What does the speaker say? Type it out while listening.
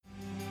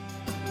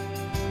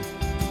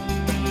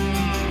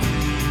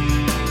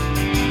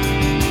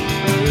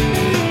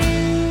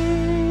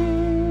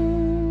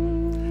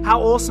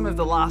How awesome have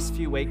the last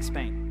few weeks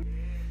been?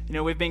 You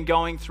know, we've been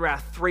going through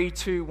our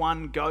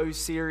 3-2-1 Go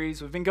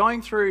series. We've been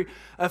going through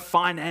a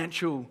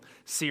financial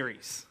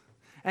series.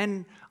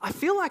 And I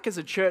feel like as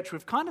a church,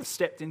 we've kind of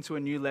stepped into a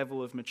new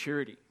level of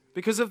maturity.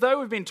 Because although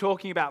we've been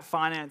talking about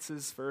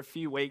finances for a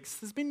few weeks,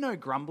 there's been no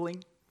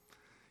grumbling.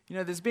 You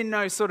know, there's been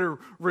no sort of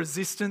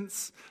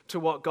resistance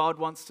to what God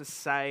wants to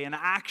say. And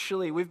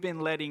actually, we've been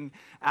letting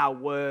our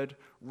word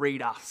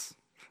read us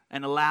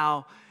and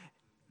allow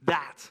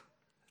that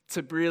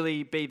to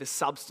really be the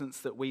substance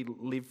that we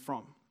live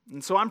from.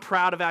 And so I'm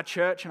proud of our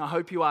church, and I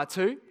hope you are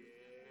too.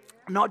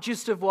 Not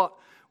just of what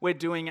we're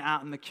doing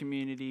out in the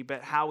community,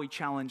 but how we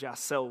challenge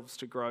ourselves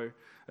to grow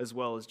as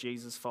well as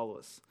Jesus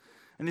followers.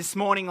 And this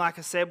morning, like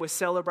I said, we're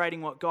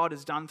celebrating what God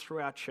has done through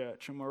our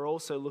church, and we're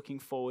also looking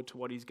forward to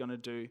what He's going to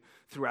do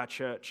through our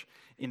church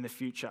in the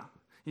future.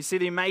 You see,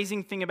 the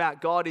amazing thing about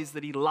God is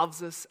that He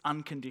loves us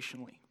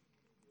unconditionally.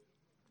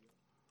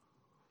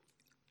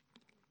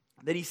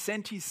 That He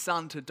sent His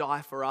Son to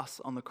die for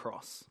us on the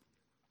cross,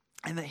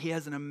 and that He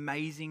has an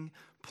amazing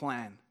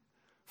plan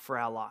for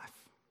our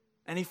life.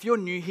 And if you're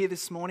new here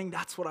this morning,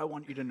 that's what I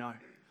want you to know.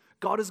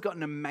 God has got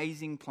an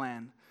amazing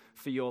plan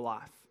for your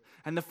life.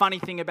 And the funny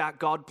thing about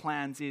God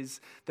plans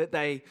is that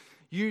they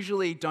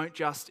usually don't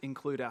just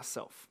include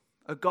ourselves.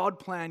 A God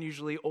plan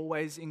usually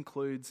always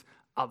includes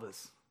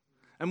others.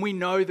 And we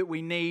know that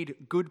we need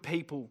good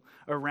people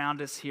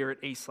around us here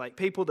at Eastlake.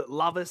 People that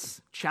love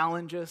us,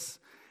 challenge us,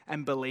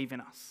 and believe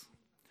in us.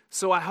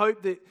 So I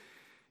hope that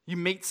you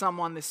meet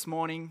someone this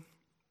morning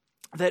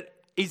that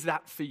is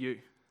that for you.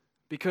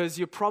 Because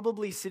you're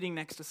probably sitting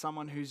next to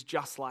someone who's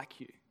just like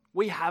you.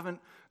 We haven't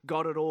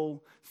got it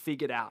all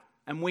figured out.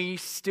 And we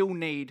still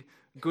need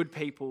good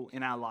people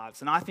in our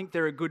lives. And I think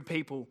there are good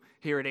people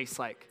here at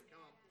Eastlake.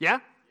 Yeah?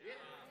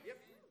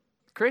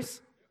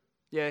 Chris?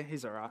 Yeah,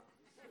 he's all right.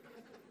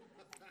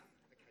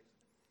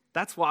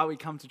 That's why we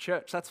come to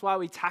church. That's why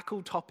we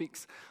tackle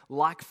topics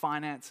like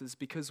finances,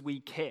 because we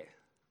care.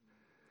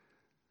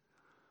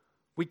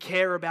 We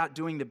care about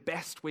doing the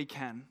best we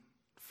can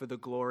for the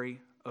glory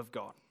of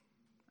God.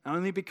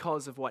 Only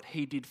because of what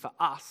He did for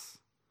us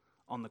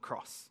on the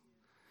cross.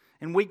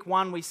 In week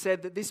 1, we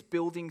said that this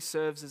building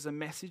serves as a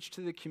message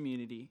to the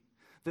community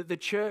that the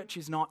church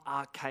is not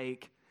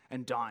archaic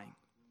and dying,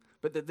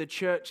 but that the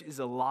church is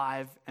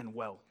alive and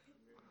well,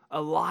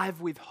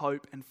 alive with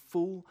hope and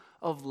full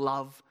of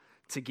love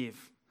to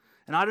give.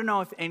 And I don't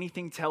know if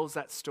anything tells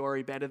that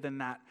story better than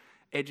that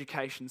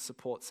Education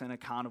Support Centre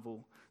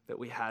carnival that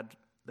we had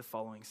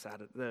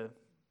the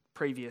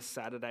previous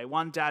Saturday.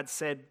 One dad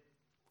said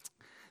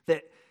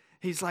that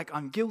he's like,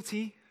 I'm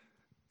guilty.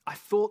 I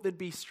thought there'd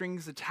be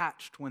strings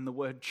attached when the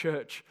word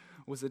church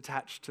was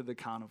attached to the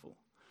carnival.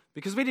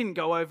 Because we didn't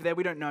go over there,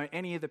 we don't know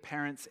any of the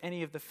parents,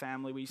 any of the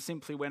family. We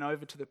simply went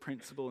over to the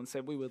principal and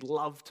said, we would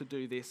love to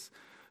do this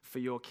for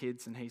your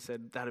kids. And he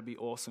said, that'd be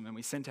awesome. And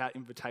we sent out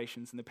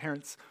invitations, and the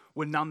parents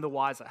were none the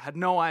wiser, had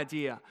no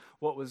idea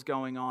what was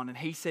going on. And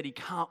he said he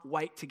can't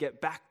wait to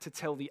get back to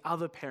tell the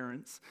other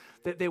parents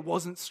that there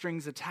wasn't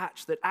strings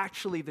attached, that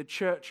actually the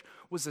church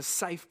was a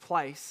safe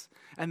place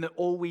and that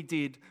all we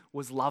did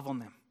was love on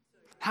them.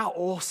 How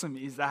awesome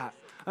is that?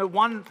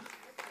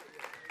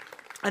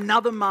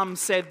 Another mum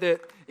said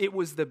that it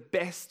was the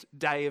best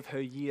day of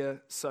her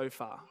year so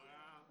far.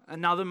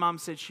 Another mum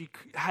said she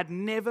had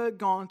never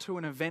gone to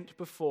an event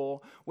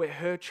before where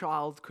her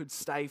child could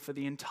stay for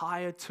the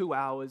entire 2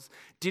 hours,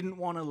 didn't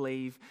want to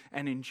leave,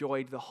 and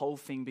enjoyed the whole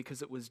thing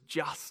because it was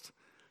just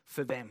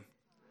for them.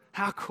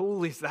 How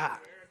cool is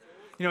that?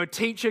 You know, a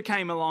teacher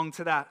came along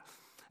to that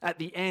at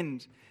the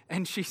end,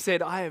 and she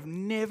said, I have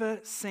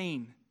never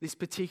seen this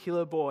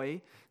particular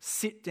boy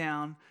sit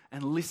down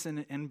and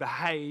listen and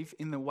behave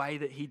in the way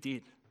that he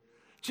did.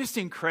 Just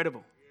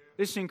incredible.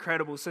 Just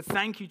incredible. So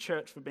thank you,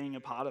 church, for being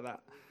a part of that.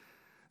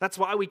 That's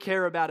why we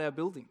care about our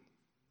building.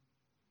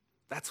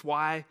 That's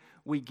why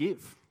we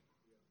give.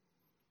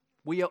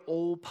 We are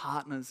all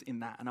partners in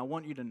that. And I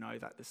want you to know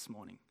that this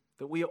morning,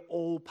 that we are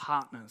all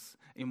partners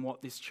in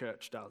what this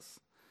church does.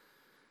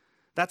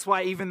 That's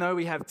why even though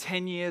we have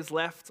 10 years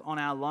left on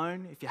our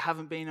loan, if you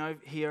haven't been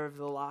here over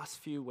the last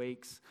few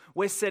weeks,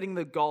 we're setting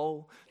the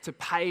goal to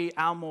pay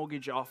our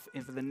mortgage off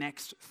for the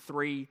next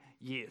 3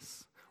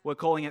 years. We're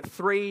calling it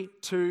 3,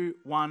 2,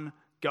 1,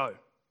 go.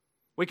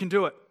 We can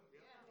do it.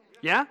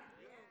 Yeah?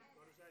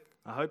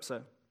 I hope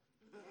so.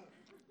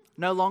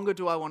 No longer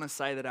do I want to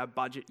say that our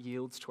budget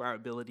yields to our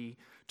ability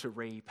to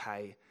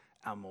repay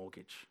our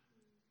mortgage.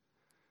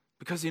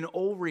 Because in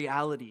all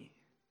reality,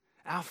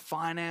 our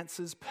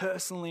finances,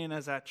 personally and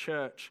as our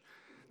church,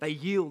 they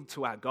yield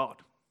to our God,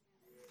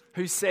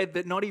 who said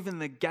that not even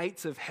the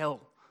gates of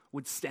hell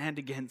would stand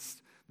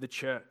against the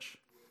church.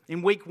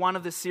 In week 1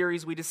 of the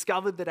series, we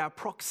discovered that our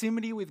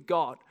proximity with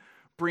God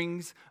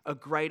brings a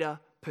greater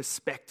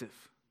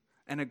perspective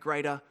and a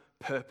greater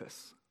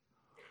purpose.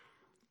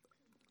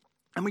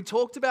 And we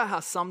talked about how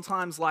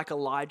sometimes, like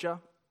Elijah,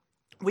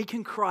 we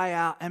can cry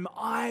out, am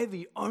I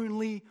the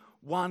only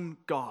one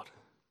God?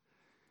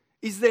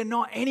 Is there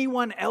not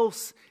anyone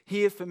else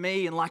here for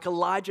me? And like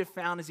Elijah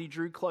found as he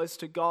drew close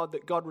to God,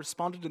 that God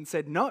responded and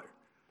said, no,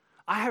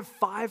 I have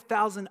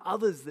 5,000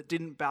 others that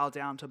didn't bow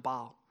down to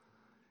Baal.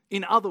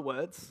 In other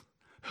words,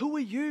 who are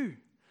you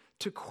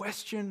to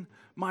question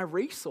my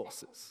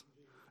resources?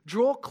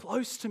 Draw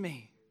close to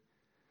me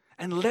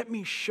and let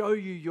me show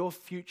you your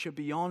future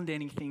beyond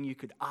anything you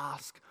could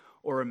ask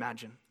or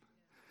imagine.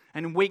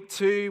 And in week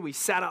 2, we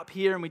sat up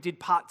here and we did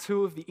part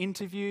 2 of the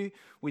interview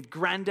with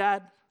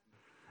Grandad.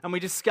 And we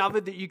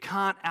discovered that you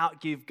can't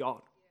outgive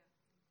God.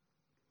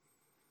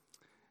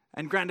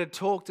 And Grandad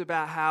talked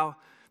about how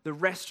the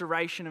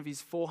restoration of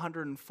his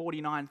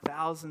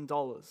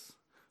 $449,000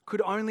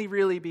 could only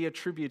really be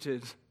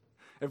attributed,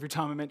 every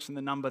time I mention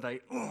the number,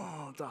 die.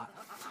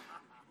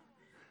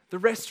 The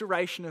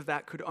restoration of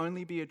that could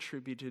only be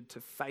attributed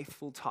to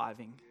faithful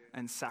tithing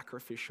and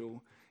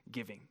sacrificial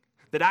giving.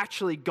 That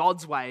actually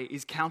God's way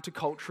is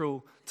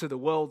countercultural to the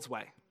world's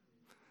way.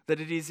 That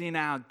it is in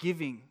our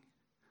giving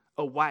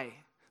away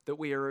that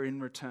we are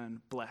in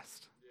return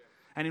blessed.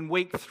 And in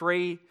week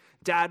 3,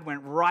 Dad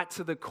went right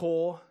to the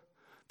core,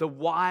 the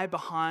why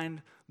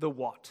behind the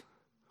what.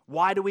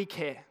 Why do we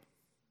care?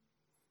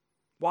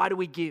 Why do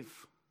we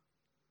give?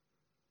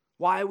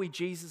 Why are we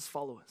Jesus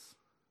followers?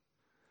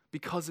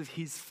 Because of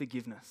his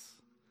forgiveness.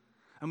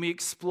 And we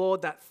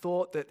explored that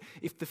thought that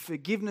if the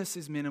forgiveness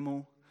is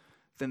minimal,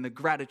 then the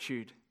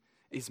gratitude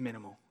is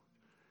minimal.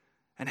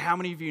 And how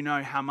many of you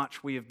know how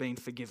much we have been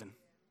forgiven?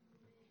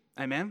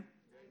 Amen?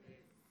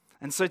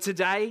 And so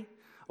today,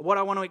 what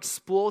I want to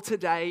explore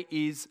today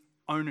is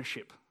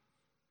ownership.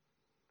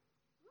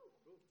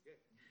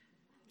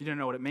 You don't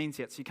know what it means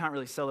yet, so you can't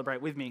really celebrate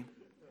with me.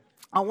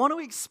 I want to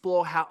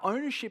explore how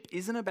ownership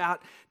isn't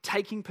about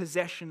taking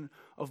possession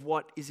of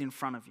what is in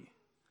front of you,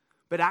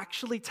 but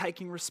actually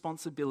taking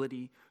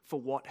responsibility for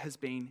what has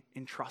been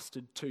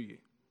entrusted to you.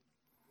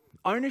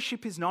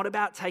 Ownership is not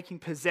about taking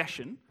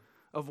possession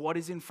of what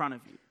is in front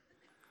of you,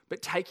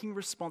 but taking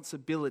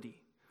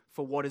responsibility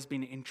for what has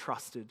been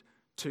entrusted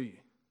to you.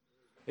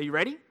 Are you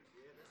ready?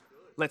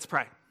 Let's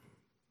pray.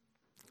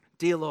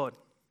 Dear Lord,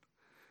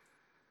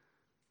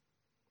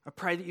 I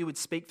pray that you would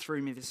speak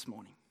through me this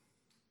morning,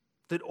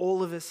 that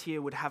all of us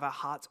here would have our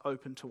hearts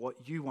open to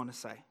what you want to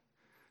say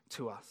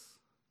to us.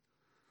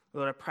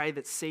 Lord, I pray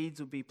that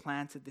seeds would be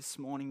planted this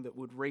morning that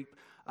would reap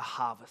a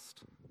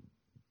harvest,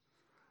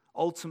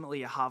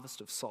 ultimately a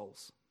harvest of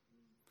souls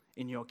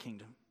in your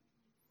kingdom.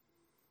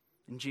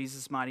 In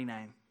Jesus' mighty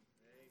name,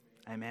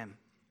 amen.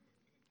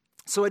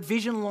 So at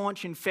Vision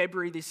Launch in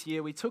February this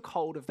year, we took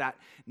hold of that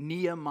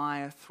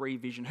Nehemiah 3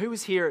 vision. Who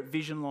was here at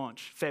Vision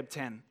Launch, Feb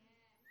 10?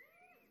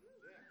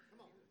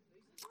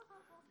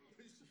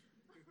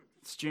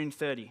 It's June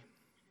 30.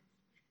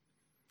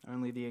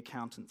 Only the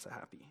accountants are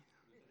happy.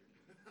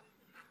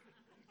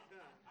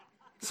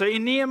 So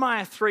in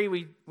Nehemiah 3,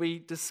 we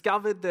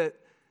discovered that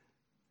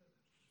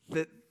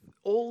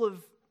all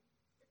of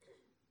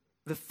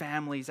the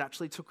families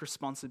actually took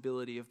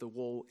responsibility of the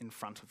wall in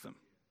front of them,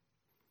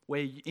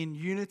 where in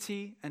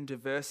unity and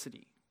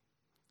diversity,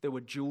 there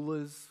were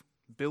jewelers,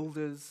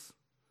 builders,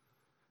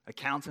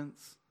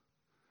 accountants,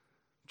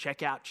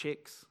 checkout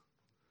chicks,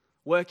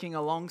 working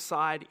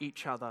alongside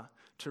each other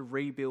to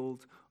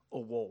rebuild a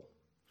wall.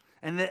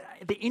 And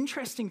the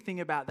interesting thing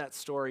about that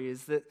story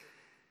is that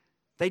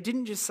they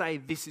didn't just say,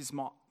 this is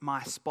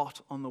my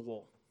spot on the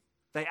wall.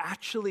 They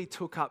actually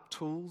took up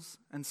tools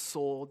and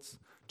swords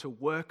to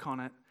work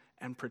on it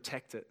and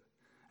protect it.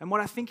 And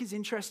what I think is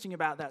interesting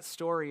about that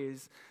story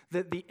is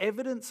that the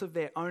evidence of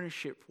their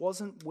ownership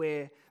wasn't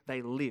where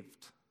they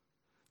lived.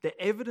 The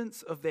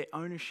evidence of their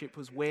ownership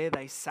was where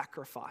they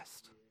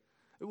sacrificed.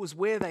 It was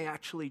where they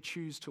actually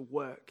choose to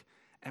work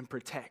and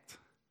protect.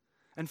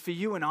 And for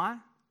you and I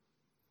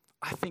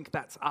think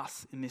that's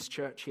us in this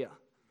church here.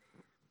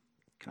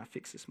 Can I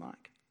fix this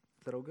mic?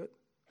 Is that all good?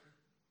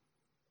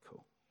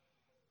 Cool.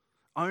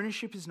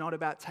 Ownership is not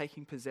about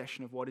taking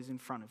possession of what is in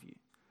front of you,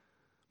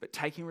 but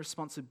taking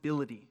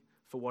responsibility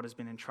for what has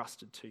been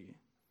entrusted to you.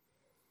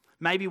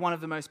 Maybe one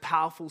of the most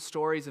powerful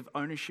stories of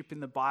ownership in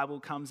the Bible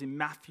comes in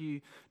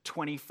Matthew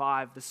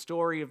 25, the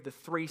story of the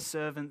 3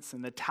 servants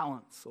and the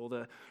talents, or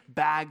the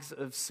bags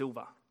of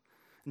silver.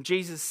 And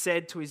Jesus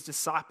said to his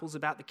disciples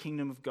about the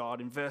kingdom of God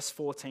in verse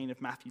 14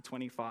 of Matthew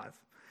 25.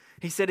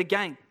 He said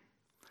again,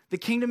 the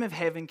kingdom of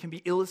heaven can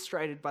be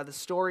illustrated by the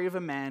story of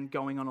a man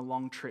going on a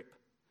long trip.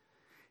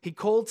 He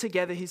called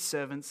together his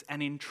servants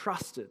and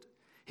entrusted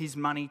his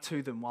money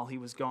to them while he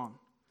was gone.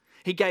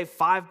 He gave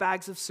 5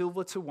 bags of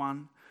silver to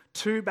one,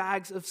 2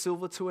 bags of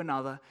silver to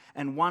another,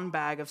 and 1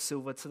 bag of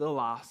silver to the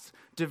last,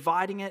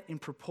 dividing it in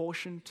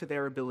proportion to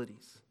their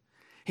abilities.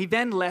 He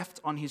then left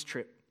on his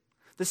trip.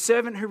 The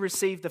servant who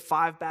received the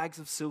 5 bags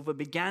of silver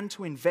began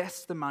to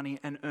invest the money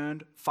and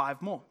earned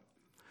 5 more.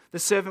 The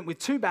servant with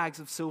 2 bags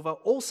of silver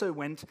also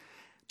went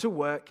to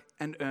work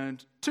and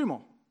earned 2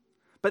 more.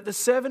 But the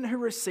servant who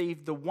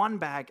received the 1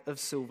 bag of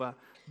silver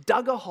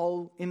dug a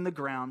hole in the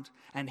ground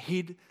and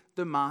hid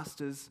the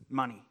master's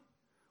money.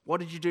 What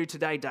did you do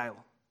today, Dale?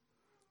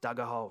 Dug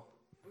a hole.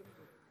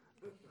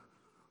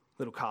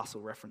 Little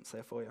castle reference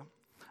there for you.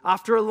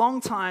 After a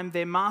long time,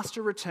 their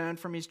master returned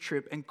from his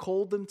trip and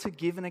called them to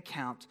give an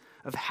account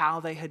of how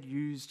they had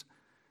used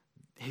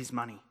his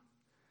money.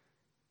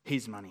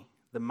 His money,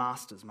 the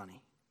master's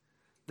money.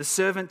 The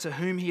servant to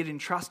whom he had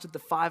entrusted the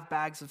 5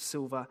 bags of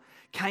silver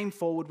came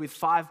forward with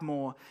 5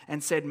 more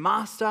and said,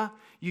 "Master,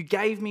 you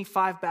gave me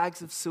 5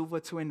 bags of silver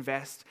to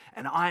invest,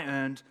 and I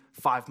earned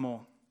 5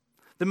 more."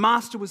 The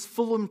master was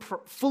full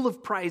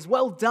of praise.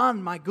 "Well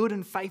done, my good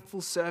and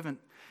faithful servant.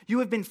 You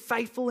have been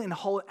faithful in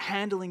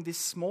handling this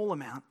small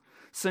amount,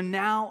 so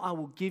now I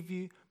will give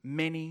you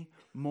many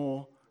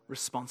more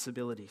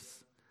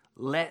responsibilities.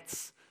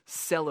 Let's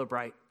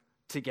celebrate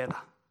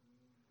together."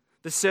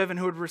 The servant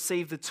who had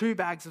received the 2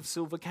 bags of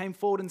silver came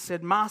forward and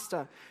said,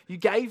 "Master, you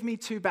gave me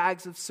 2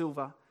 bags of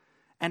silver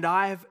and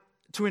I have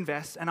to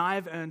invest, and I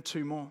have earned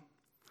 2 more."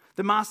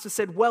 The master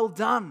said, "Well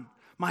done,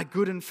 my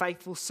good and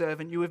faithful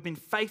servant. You have been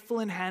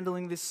faithful in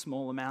handling this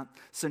small amount,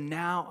 so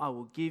now I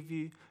will give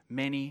you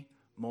many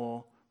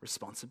more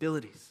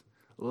responsibilities.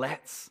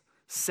 Let's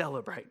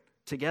celebrate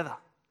together."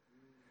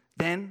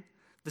 Then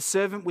the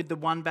servant with the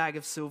 1 bag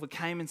of silver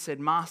came and said,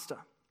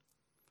 "Master,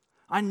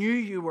 I knew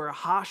you were a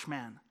harsh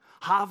man,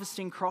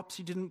 harvesting crops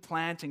you didn't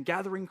plant and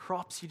gathering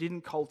crops you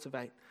didn't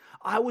cultivate.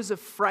 I was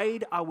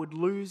afraid I would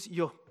lose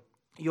your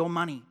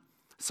money,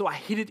 so I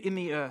hid it in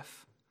the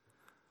earth.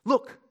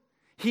 Look,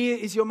 here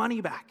is your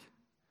money back."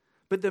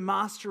 But the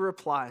master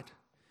replied,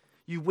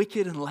 "You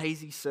wicked and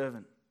lazy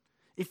servant.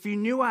 If you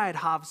knew I had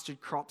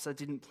harvested crops I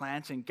didn't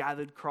plant and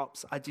gathered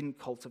crops I didn't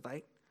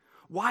cultivate,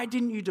 why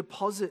didn't you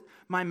deposit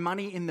my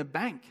money in the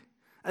bank?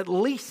 At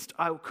least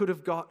I could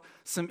have got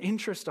some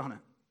interest on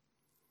it."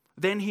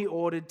 Then he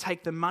ordered,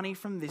 "Take the money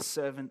from this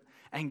servant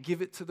and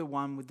give it to the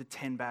one with the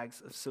 10 bags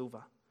of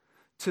silver.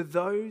 To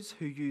those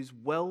who use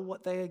well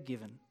what they are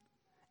given,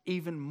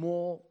 even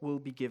more will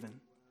be given,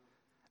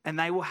 and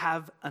they will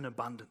have an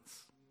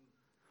abundance.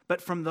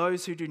 But from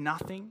those who do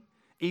nothing,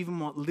 even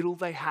what little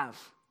they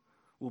have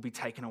will be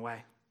taken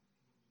away.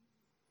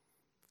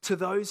 To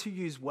those who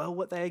use well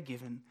what they are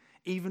given,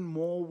 even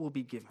more will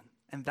be given,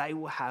 and they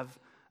will have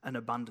an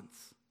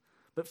abundance.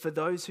 But for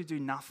those who do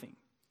nothing,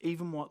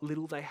 even what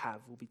little they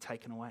have will be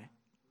taken away."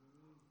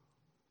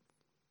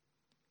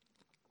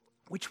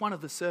 Which one of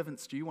the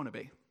servants do you want to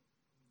be?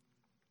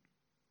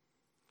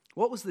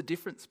 What was the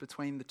difference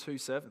between the 2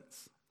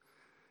 servants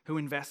who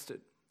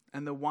invested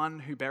and the one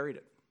who buried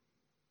it?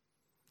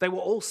 They were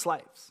all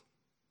slaves.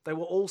 They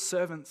were all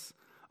servants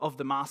of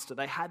the master.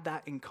 They had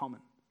that in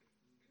common.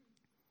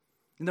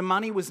 And the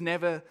money was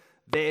never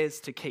theirs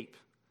to keep.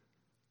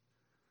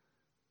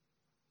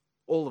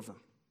 All of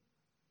them.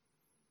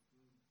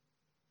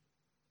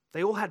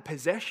 They all had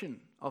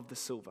possession of the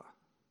silver,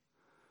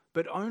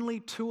 but only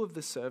 2 of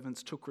the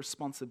servants took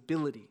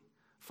responsibility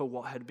for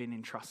what had been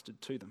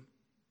entrusted to them.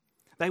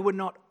 They were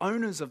not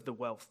owners of the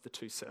wealth, the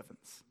 2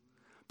 servants,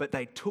 but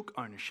they took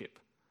ownership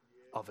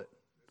of it.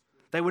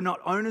 They were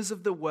not owners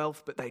of the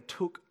wealth, but they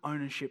took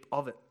ownership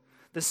of it.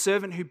 The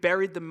servant who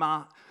buried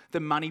the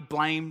money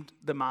blamed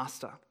the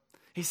master.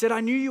 He said,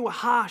 "I knew you were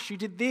harsh. You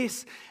did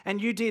this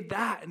and you did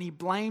that." And he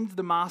blamed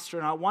the master.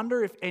 And I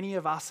wonder if any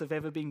of us have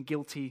ever been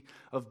guilty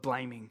of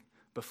blaming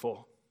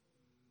before.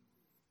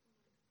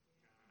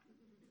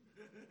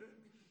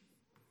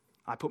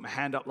 I put my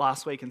hand up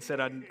last week and said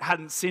I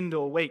hadn't sinned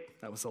all week.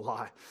 That was a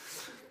lie.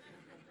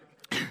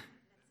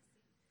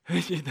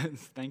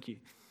 Thank you.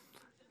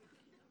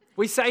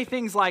 We say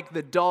things like,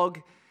 "The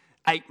dog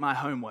ate my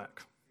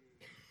homework,"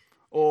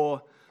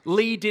 or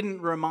 "Lee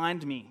didn't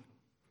remind me,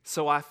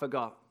 so I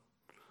forgot."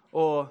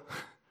 Or,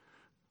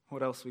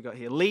 what else we got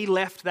here? "Lee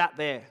left that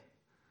there,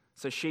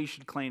 so she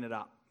should clean it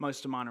up."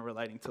 Most of mine are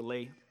relating to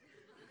Lee.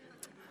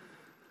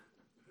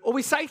 Or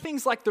we say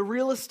things like, "The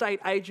real estate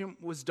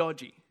agent was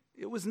dodgy.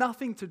 It was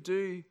nothing to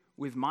do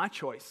with my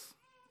choice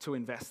to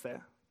invest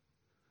there."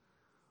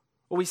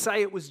 Or we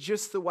say, "It was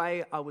just the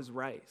way I was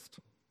raised."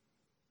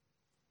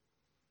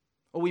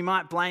 Or we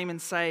might blame and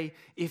say,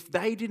 "If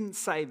they didn't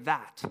say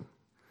that,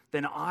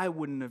 then I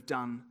wouldn't have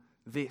done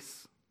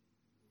this."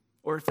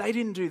 Or "If they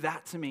didn't do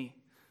that to me,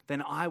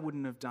 then I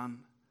wouldn't have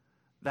done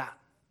that."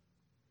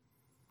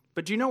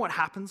 But do you know what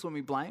happens when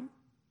we blame?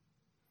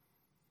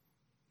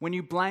 When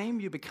you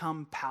blame, you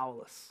become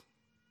powerless.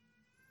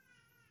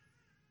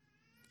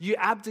 You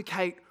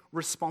abdicate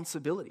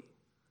responsibility.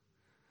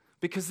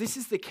 Because this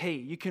is the key.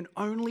 You can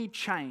only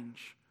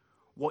change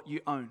what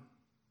you own.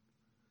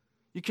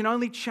 You can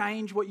only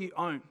change what you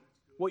own,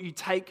 what you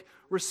take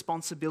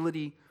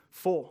responsibility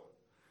for.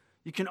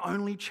 You can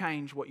only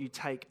change what you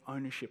take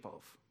ownership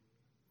of.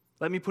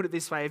 Let me put it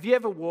this way. Have you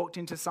ever walked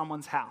into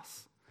someone's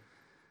house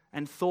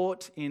and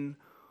thought in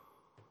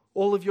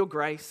all of your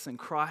grace and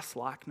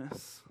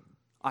Christ-likeness,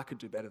 "I could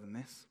do better than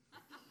this"?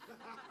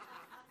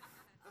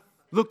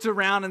 Looked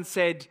around and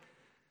said,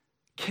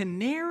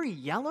 "Canary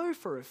yellow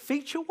for a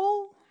feature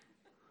wall?"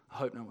 I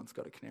hope no one's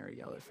got a canary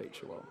yellow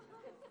feature wall.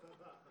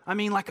 I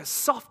mean, like a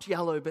soft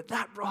yellow, but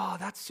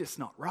that's just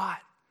not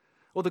right.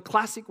 Or the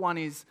classic one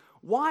is,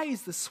 "Why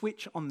is the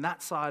switch on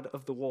that side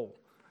of the wall?"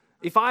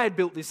 If I had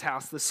built this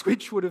house, the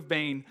switch would have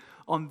been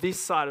on this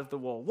side of the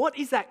wall? What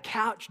is that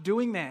couch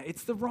doing there?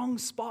 It's the wrong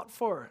spot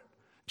for it.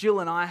 Jill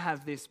and I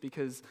have this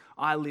because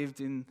I lived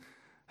in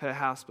her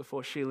house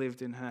before she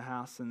lived in her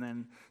house, and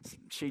then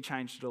she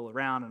changed it all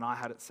around and I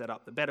had it set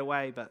up the better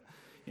way, but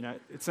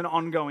it's an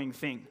ongoing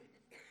thing.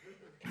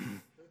 Do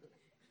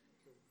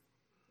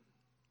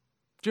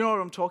you know what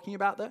I'm talking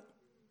about there?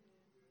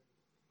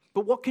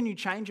 But what can you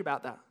change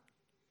about that?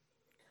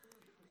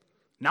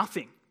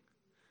 Nothing.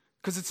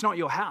 Because it's not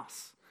your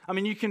house. I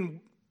mean, you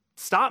can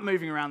start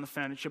moving around the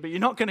furniture, but you're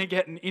not going to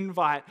get an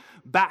invite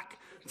back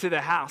to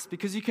the house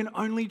because you can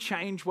only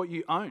change what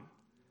you own.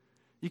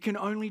 You can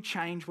only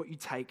change what you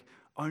take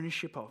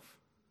ownership of.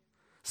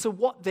 So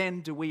what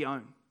then do we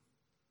own?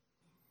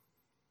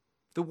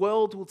 The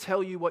world will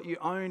tell you what you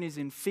own is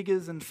in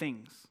figures and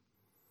things.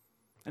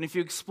 And if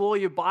you explore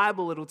your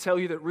Bible, it'll tell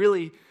you that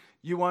really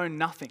you own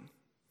nothing.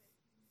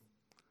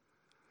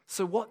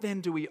 So what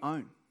then do we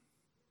own?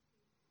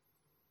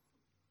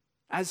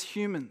 As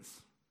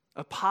humans,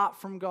 apart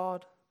from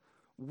God,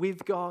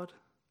 with God,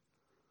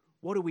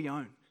 what do we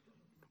own?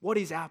 What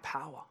is our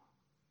power?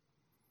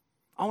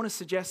 I want to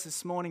suggest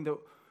this morning that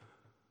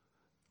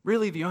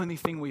really the only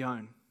thing we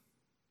own,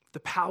 the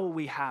power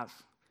we have,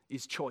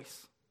 is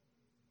choice.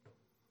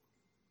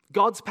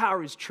 God's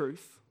power is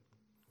truth.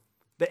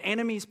 The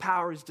enemy's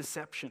power is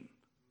deception.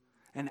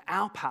 And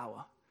our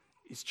power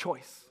is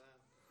choice.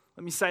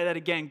 Let me say that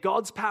again.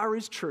 God's power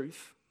is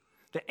truth.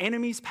 The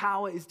enemy's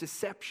power is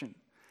deception.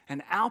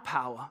 And our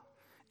power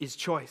is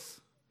choice.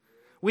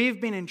 We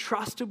have been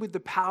entrusted with the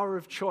power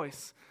of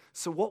choice.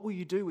 So what will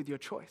you do with your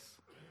choice?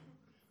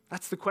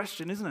 That's the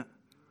question, isn't it?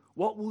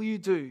 What will you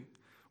do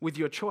with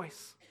your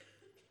choice?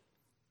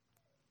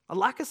 I'd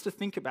like us to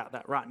think about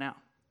that right now.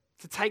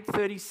 To take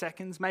 30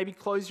 seconds, maybe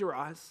close your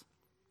eyes,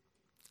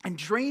 and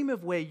dream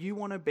of where you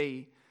want to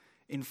be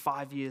in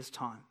 5 years'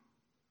 time.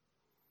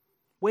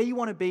 Where you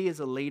want to be as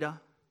a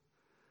leader,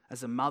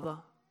 as a mother,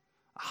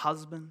 a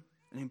husband,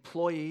 an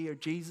employee, or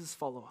Jesus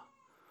follower.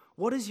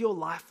 What does your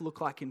life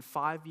look like in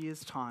 5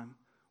 years' time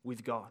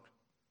with God?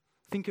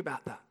 Think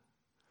about that.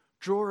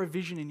 Draw a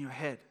vision in your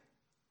head.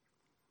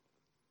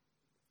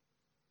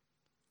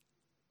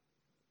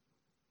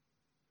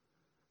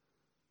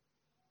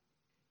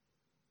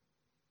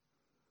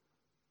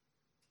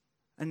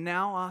 And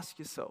now ask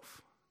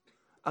yourself,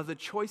 are the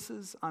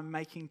choices I'm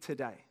making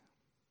today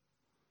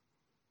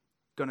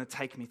going to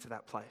take me to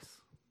that place?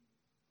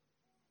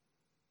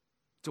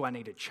 Do I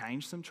need to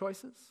change some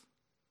choices?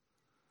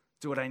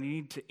 Do I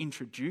need to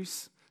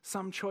introduce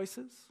some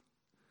choices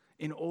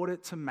in order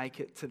to make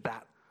it to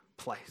that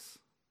place?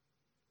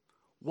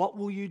 What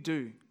will you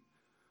do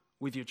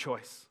with your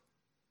choice?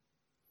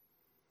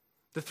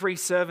 The 3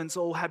 servants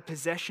all had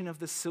possession of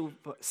the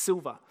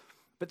silver,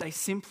 but they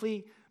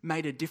simply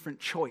made a different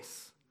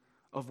choice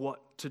of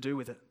what to do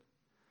with it.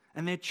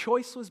 And their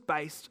choice was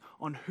based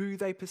on who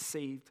they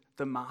perceived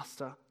the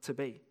master to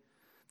be.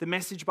 The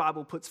Message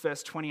Bible puts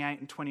verse 28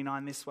 and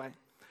 29 this way.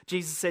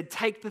 Jesus said,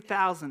 "Take the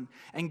 1,000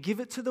 and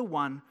give it to the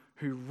one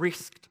who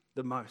risked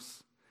the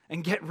most.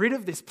 And get rid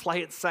of this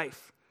play it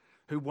safe,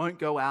 who won't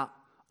go out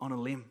on a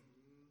limb."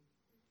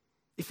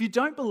 If you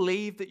don't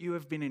believe that you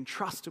have been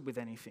entrusted with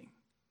anything,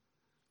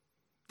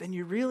 then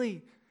you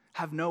really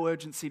have no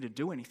urgency to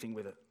do anything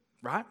with it,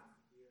 right?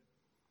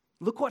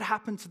 Look what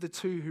happened to the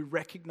 2 who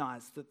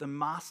recognized that the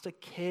master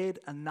cared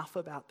enough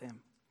about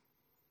them,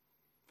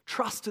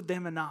 trusted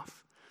them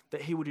enough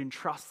that he would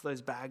entrust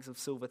those bags of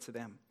silver to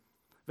them.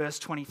 Verse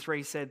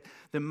 23 said,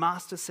 "The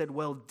master said,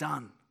 'Well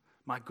done,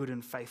 my good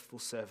and faithful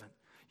servant.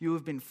 You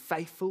have been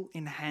faithful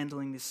in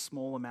handling this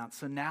small amount,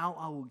 so now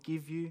I will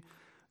give you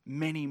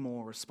many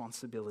more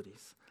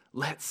responsibilities.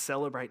 Let's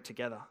celebrate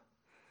together.'"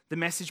 The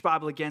Message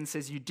Bible again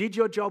says, "You did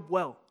your job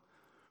well.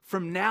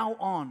 From now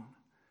on,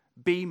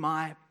 be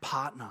my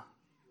partner."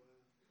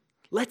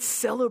 Let's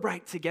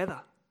celebrate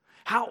together.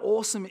 How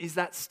awesome is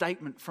that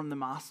statement from the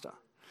master?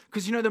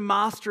 Because the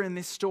master in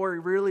this story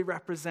really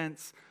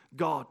represents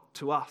God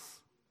to us.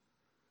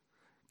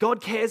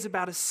 God cares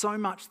about us so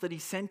much that he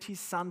sent his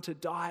son to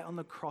die on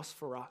the cross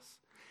for us,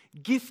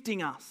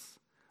 gifting us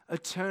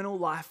eternal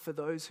life for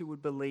those who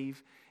would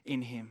believe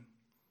in him.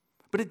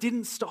 But it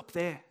didn't stop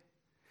there.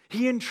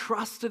 He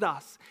entrusted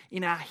us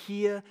in our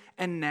here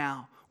and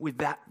now with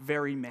that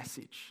very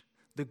message,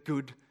 the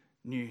good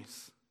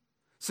news.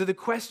 So the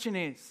question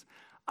is,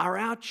 are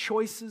our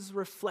choices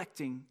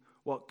reflecting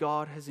what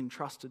God has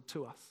entrusted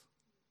to us?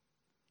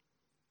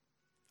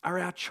 Are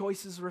our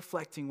choices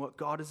reflecting what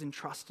God has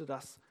entrusted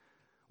us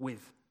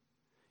with?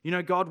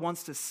 God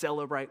wants to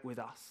celebrate with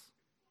us.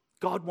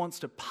 God wants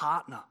to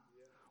partner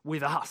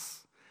with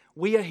us.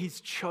 We are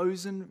his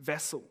chosen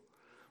vessel.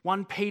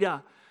 1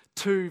 Peter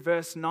 2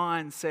 verse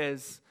 9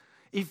 says,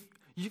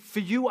 "For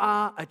you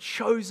are a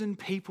chosen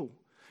people.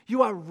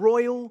 You are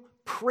royal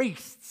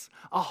priests,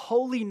 a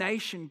holy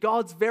nation,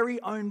 God's very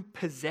own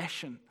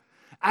possession.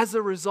 As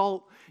a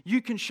result,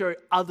 you can show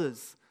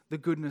others the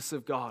goodness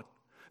of God,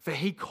 for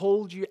he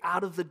called you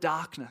out of the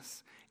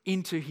darkness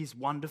into his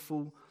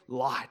wonderful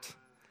light."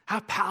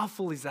 How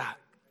powerful is that?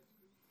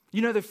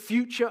 The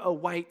future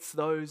awaits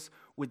those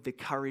with the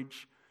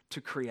courage to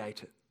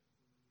create it.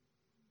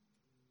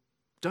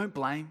 Don't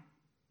blame.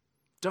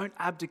 Don't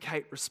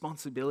abdicate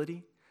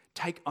responsibility.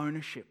 Take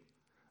ownership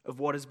of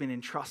what has been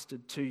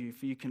entrusted to you,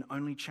 for you can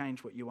only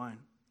change what you own.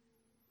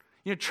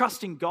 You know,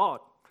 trusting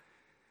God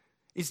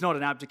is not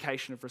an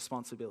abdication of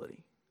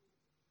responsibility.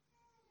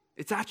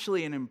 It's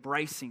actually an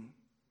embracing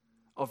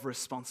of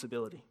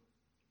responsibility.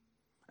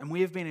 And we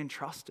have been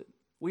entrusted.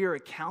 We are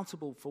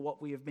accountable for what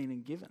we have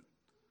been given.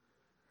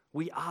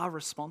 We are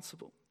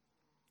responsible.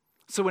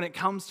 So when it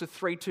comes to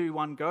 3, 2,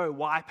 1, go,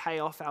 why pay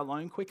off our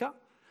loan quicker?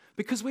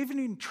 Because we've been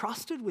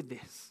entrusted with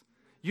this.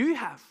 You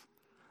have.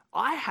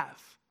 I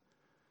have.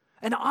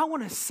 And I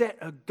want to set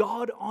a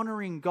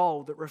God-honoring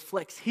goal that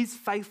reflects His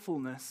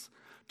faithfulness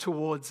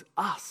towards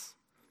us.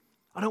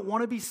 I don't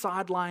want to be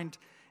sidelined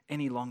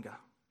any longer.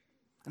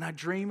 And I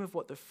dream of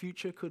what the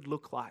future could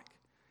look like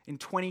in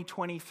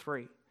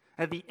 2023,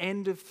 at the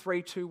end of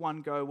 3, 2,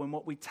 1, go, when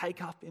what we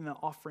take up in the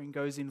offering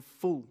goes in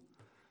full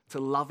to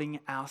loving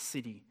our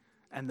city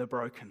and the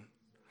broken.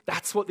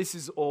 That's what this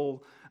is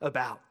all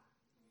about.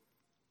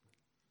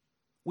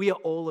 We are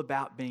all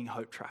about being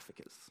hope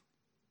traffickers.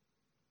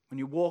 When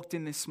you walked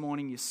in this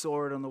morning, you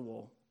saw it on the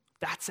wall.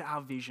 That's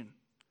our vision.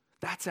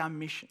 That's our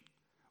mission.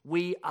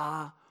 We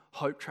are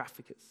hope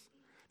traffickers.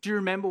 Do you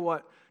remember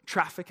what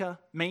trafficker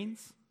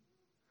means?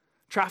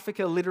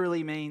 Trafficker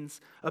literally means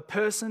a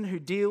person who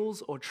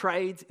deals or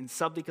trades in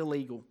something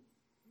illegal.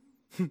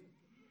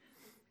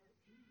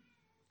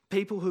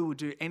 People who will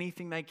do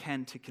anything they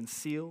can to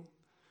conceal,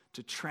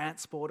 to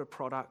transport a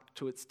product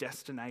to its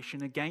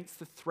destination against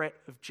the threat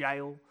of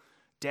jail,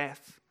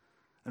 death,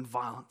 and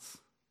violence.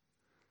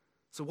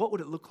 So what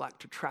would it look like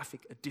to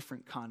traffic a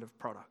different kind of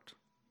product?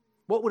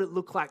 What would it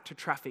look like to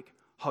traffic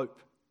hope?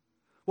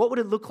 What would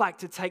it look like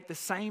to take the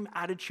same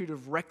attitude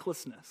of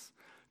recklessness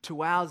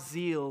to our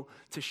zeal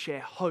to share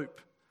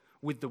hope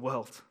with the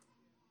world?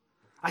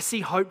 I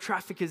see hope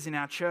traffickers in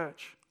our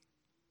church.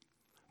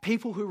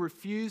 People who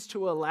refuse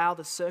to allow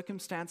the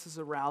circumstances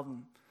around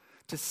them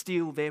to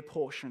steal their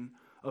portion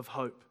of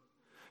hope.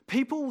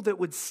 People that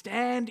would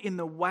stand in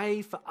the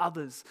way for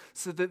others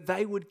so that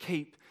they would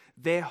keep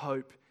their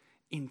hope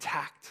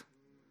intact.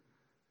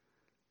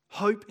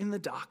 Hope in the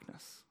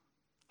darkness.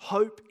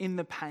 Hope in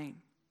the pain.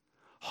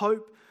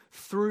 Hope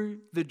through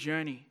the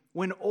journey.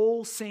 When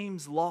all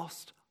seems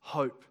lost,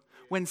 hope.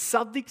 When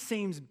something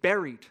seems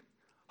buried,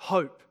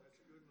 hope.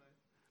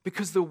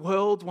 Because the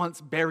world once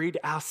buried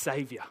our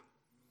Savior,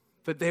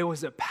 but there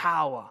was a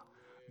power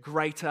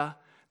greater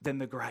than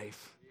the grave.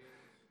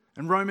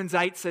 And Romans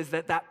 8 says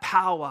that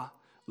power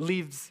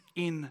lives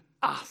in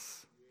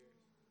us.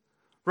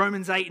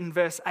 Romans 8 and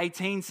verse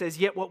 18 says,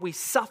 yet what we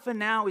suffer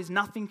now is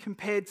nothing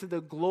compared to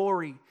the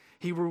glory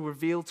He will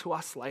reveal to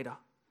us later.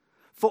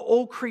 For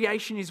all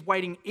creation is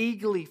waiting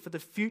eagerly for the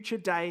future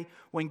day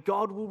when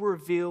God will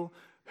reveal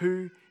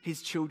who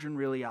His children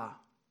really are.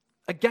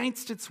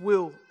 Against its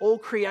will, all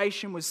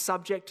creation was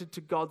subjected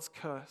to God's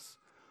curse,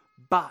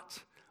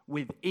 but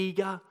with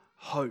eager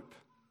hope.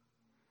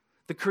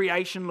 The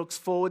creation looks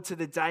forward to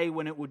the day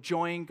when it will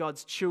join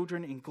God's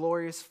children in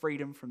glorious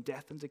freedom from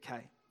death and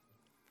decay.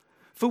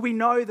 For we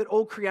know that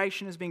all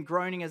creation has been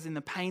groaning as in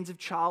the pains of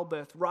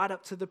childbirth right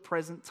up to the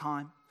present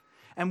time.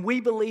 And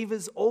we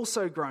believers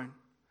also groan,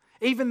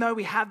 even though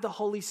we have the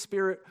Holy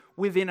Spirit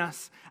within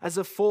us as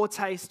a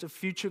foretaste of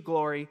future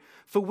glory,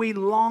 for we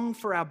long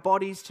for our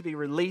bodies to be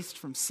released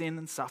from sin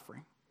and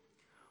suffering.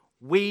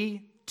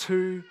 We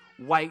too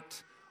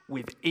wait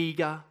with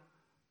eager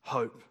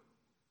hope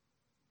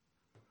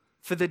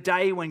for the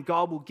day when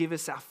God will give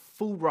us our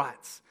full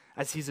rights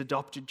as His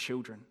adopted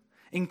children,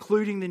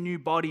 including the new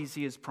bodies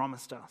He has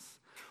promised us.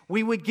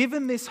 We were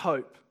given this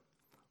hope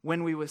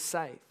when we were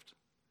saved.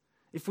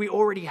 If we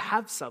already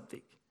have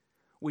something,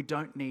 we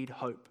don't need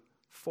hope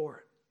for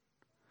it.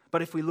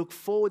 But if we look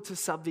forward to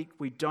something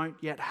we don't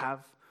yet have,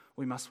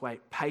 we must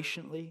wait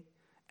patiently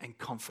and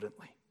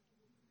confidently.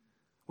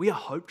 We are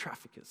hope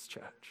traffickers,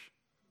 church.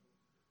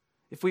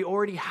 If we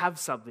already have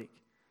something,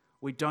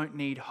 we don't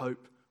need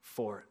hope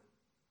for it.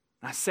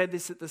 And I said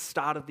this at the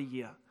start of the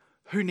year.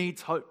 Who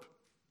needs hope?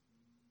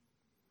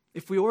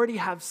 If we already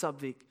have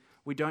something,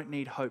 we don't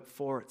need hope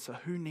for it. So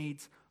who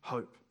needs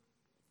hope?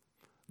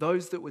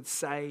 Those that would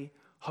say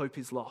hope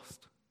is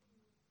lost.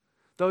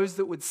 Those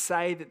that would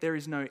say that there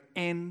is no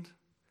end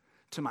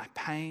to my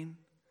pain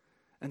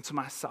and to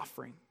my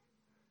suffering.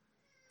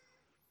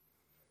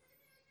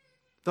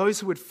 Those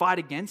who would fight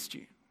against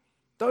you.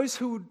 Those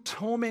who would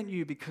torment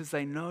you because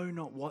they know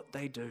not what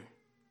they do.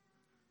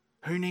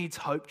 Who needs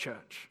hope,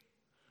 church?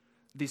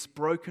 This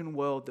broken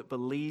world that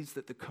believes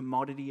that the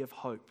commodity of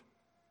hope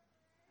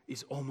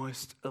is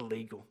almost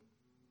illegal.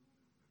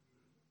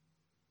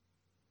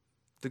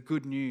 The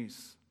good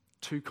news,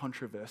 too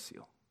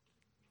controversial,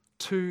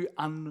 too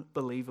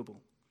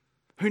unbelievable.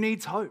 Who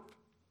needs hope?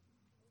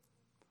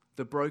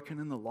 The broken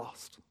and the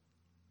lost.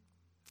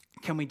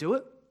 Can we do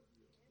it?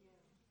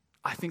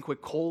 I think we're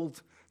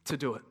called to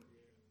do it.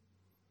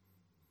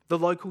 The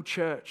local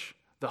church,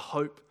 the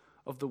hope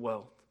of the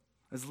world.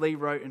 As Lee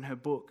wrote in her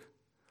book,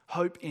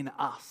 hope in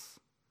us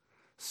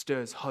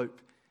stirs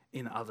hope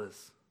in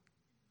others.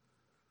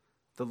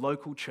 The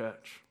local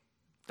church,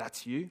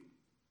 that's you,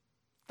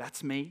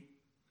 that's me,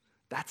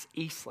 that's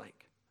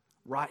Eastlake,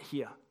 right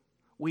here.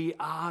 We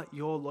are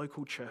your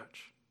local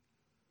church.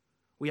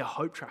 We are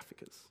hope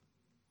traffickers.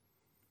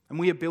 And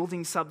we are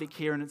building something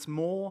here, and it's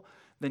more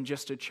than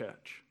just a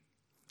church.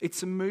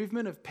 It's a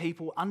movement of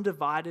people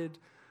undivided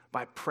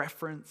by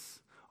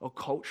preference or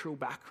cultural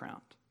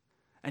background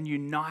and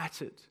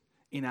united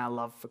in our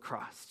love for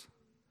Christ.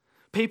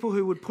 People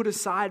who would put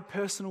aside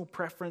personal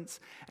preference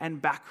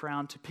and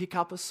background to pick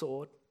up a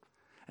sword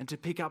and to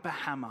pick up a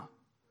hammer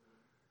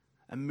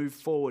and move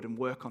forward and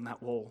work on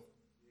that wall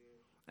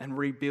and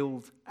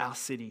rebuild our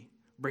city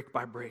brick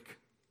by brick.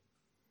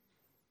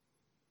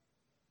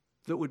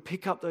 That would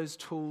pick up those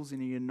tools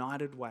in a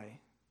united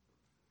way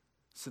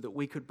so that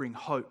we could bring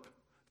hope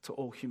to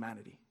all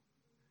humanity.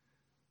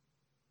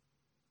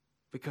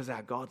 Because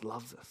our God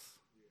loves us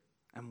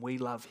and we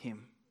love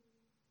him.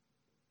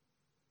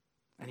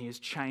 And he has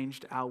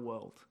changed our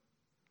world,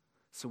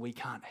 so we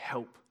can't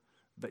help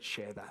but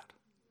share that.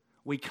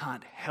 We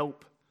can't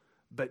help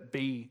but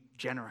be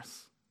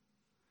generous.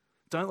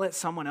 Don't let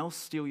someone else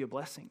steal your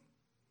blessing.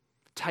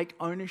 Take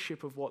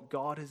ownership of what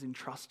God has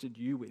entrusted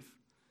you with.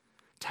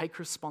 Take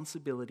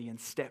responsibility and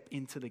step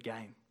into the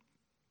game.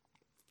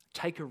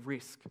 Take a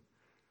risk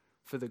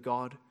for the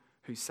God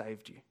who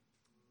saved you.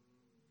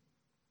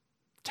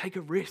 Take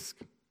a risk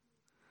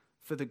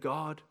for the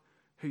God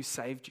who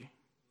saved you.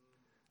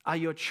 Are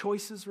your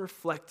choices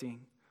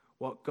reflecting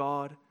what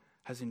God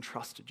has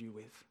entrusted you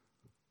with?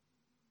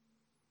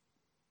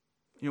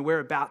 You know, we're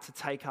about to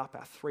take up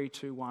our 3,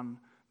 2, 1,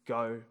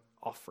 go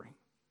offering.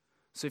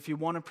 So if you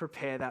want to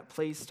prepare that,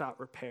 please start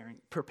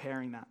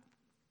preparing that.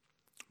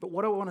 But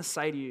what I want to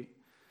say to you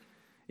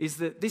is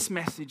that this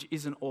message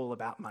isn't all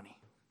about money.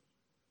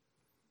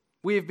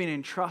 We have been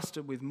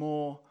entrusted with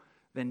more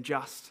than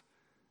just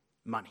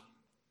money.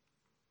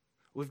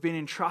 We've been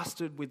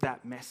entrusted with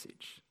that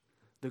message,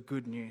 the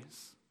good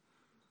news.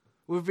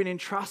 We've been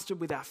entrusted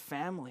with our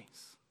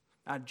families,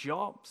 our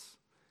jobs,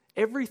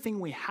 everything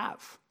we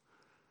have.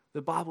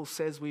 The Bible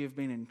says we have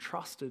been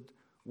entrusted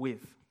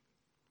with.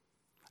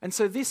 And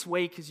so this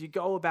week, as you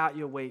go about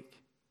your week,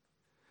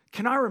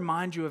 can I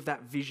remind you of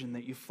that vision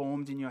that you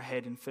formed in your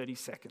head in 30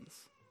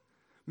 seconds?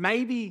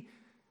 Maybe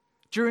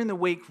during the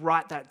week,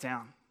 write that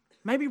down.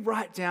 Maybe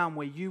write down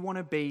where you want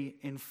to be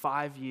in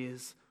 5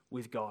 years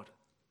with God.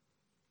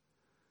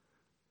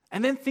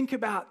 And then think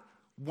about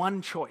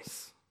one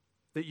choice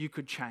that you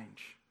could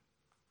change.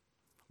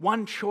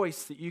 One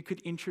choice that you could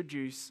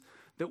introduce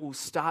that will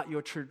start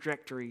your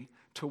trajectory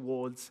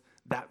towards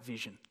that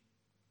vision.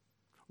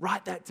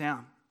 Write that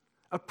down.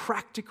 A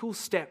practical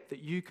step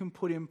that you can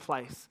put in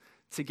place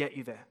to get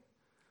you there.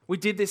 We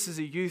did this as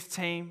a youth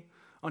team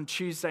on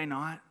Tuesday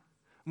night.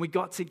 And we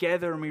got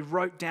together and we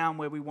wrote down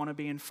where we want to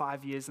be in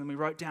 5 years. And we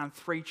wrote down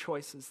 3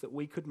 choices that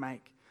we could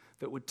make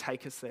that would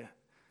take us there.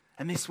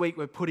 And this week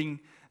we're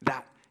putting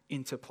that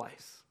into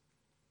place.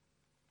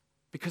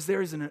 Because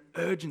there is an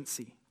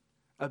urgency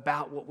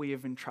about what we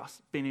have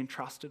been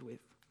entrusted with.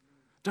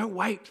 Don't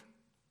wait.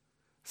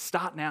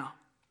 Start now.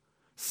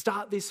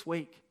 Start this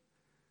week.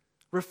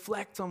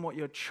 Reflect on what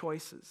your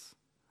choices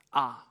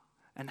are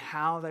and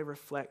how they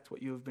reflect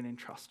what you have been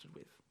entrusted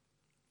with.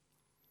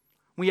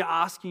 We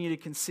are asking you to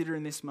consider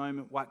in this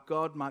moment what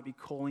God might be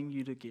calling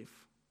you to give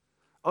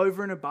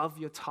over and above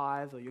your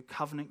tithe or your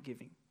covenant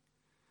giving.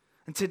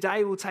 And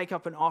today we'll take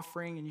up an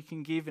offering and you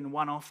can give in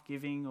one-off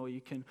giving or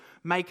you can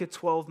make a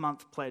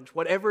 12-month pledge.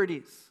 Whatever it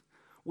is,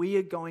 we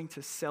are going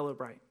to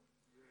celebrate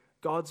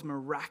God's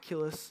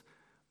miraculous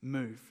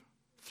move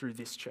through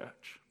this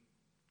church.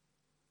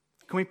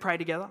 Can we pray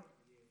together?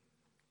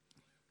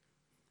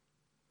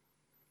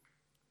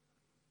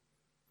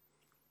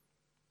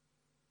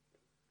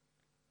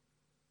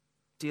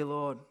 Dear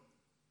Lord,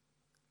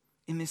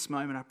 in this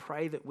moment I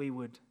pray that we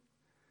would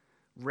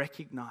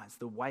recognize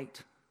the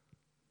weight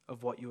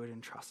of what you had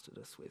entrusted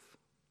us with.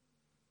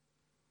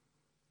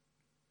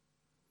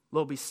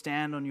 Lord, we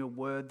stand on your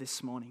word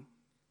this morning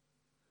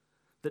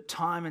that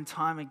time and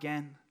time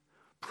again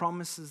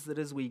promises that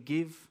as we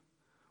give,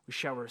 we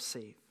shall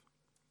receive.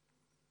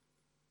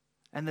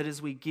 And that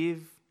as we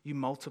give, you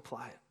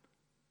multiply it.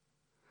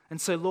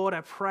 And so, Lord,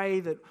 I pray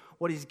that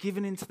what is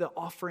given into the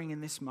offering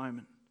in this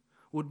moment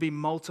would be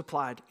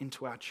multiplied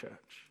into our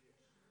church.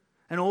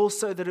 And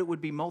also that it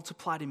would be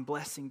multiplied in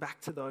blessing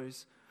back to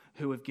those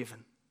who have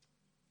given.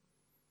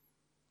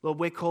 Lord,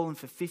 we're calling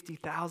for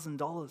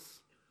 $50,000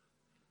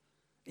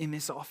 in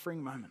this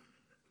offering moment.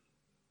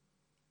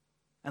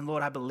 And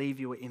Lord, I believe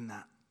you are in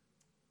that.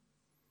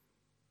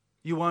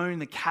 You own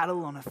the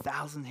cattle on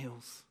 1,000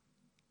 hills.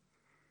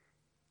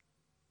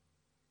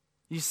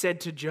 You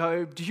said to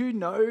Job, do you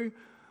know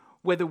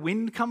where the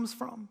wind comes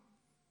from?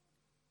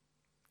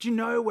 Do you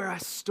know where I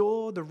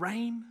store the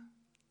rain?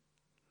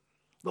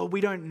 Lord, we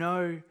don't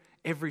know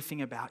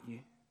everything about you.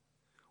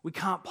 We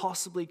can't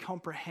possibly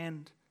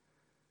comprehend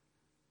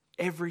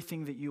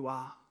everything that you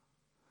are.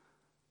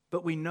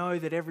 But we know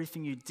that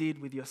everything you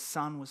did with your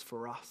Son was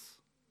for us.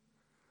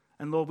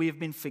 And Lord, we have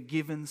been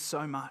forgiven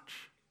so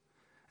much.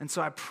 And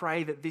so I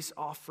pray that this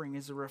offering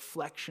is a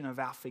reflection of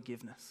our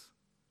forgiveness.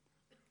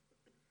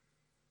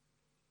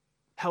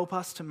 Help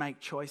us to make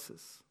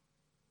choices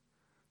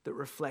that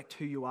reflect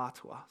who you are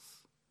to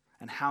us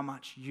and how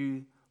much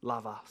you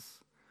love us,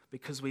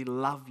 because we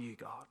love you,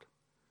 God.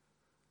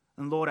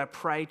 And Lord, I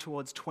pray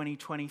towards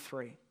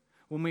 2023,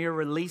 when we are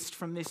released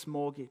from this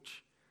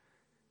mortgage.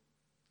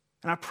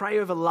 And I pray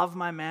over Love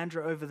My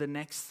Mandurah over the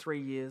next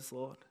 3 years,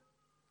 Lord,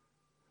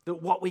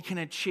 that what we can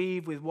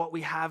achieve with what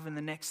we have in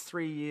the next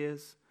 3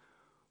 years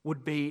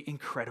would be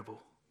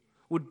incredible,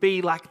 would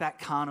be like that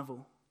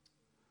carnival,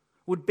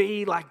 would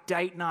be like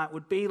date night,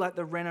 would be like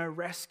the Reno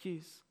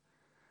rescues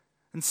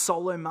and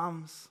solo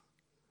mums.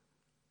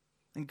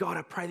 And God,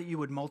 I pray that you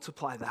would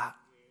multiply that,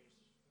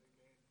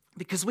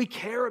 because we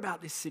care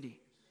about this city.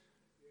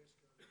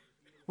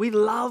 We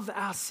love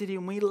our city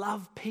and we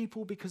love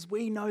people because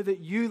we know that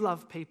you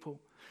love people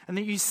and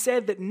that you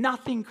said that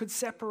nothing could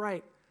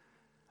separate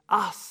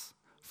us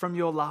from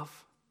your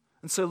love.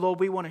 And so, Lord,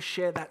 we want to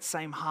share that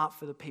same heart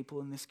for the people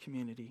in this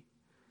community,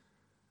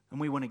 and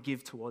we want to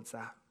give towards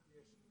that.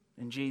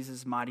 In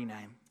Jesus' mighty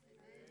name,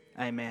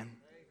 amen.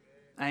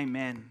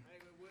 Amen.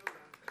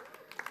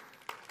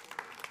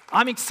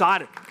 I'm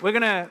excited. We're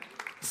going to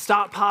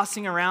start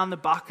passing around the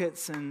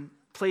buckets, and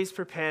please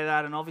prepare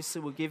that. And obviously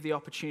we'll give the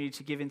opportunity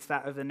to give into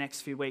that over the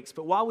next few weeks.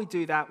 But while we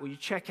do that, will you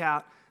check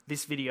out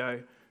this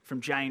video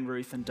from Jane,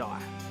 Ruth, and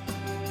Di?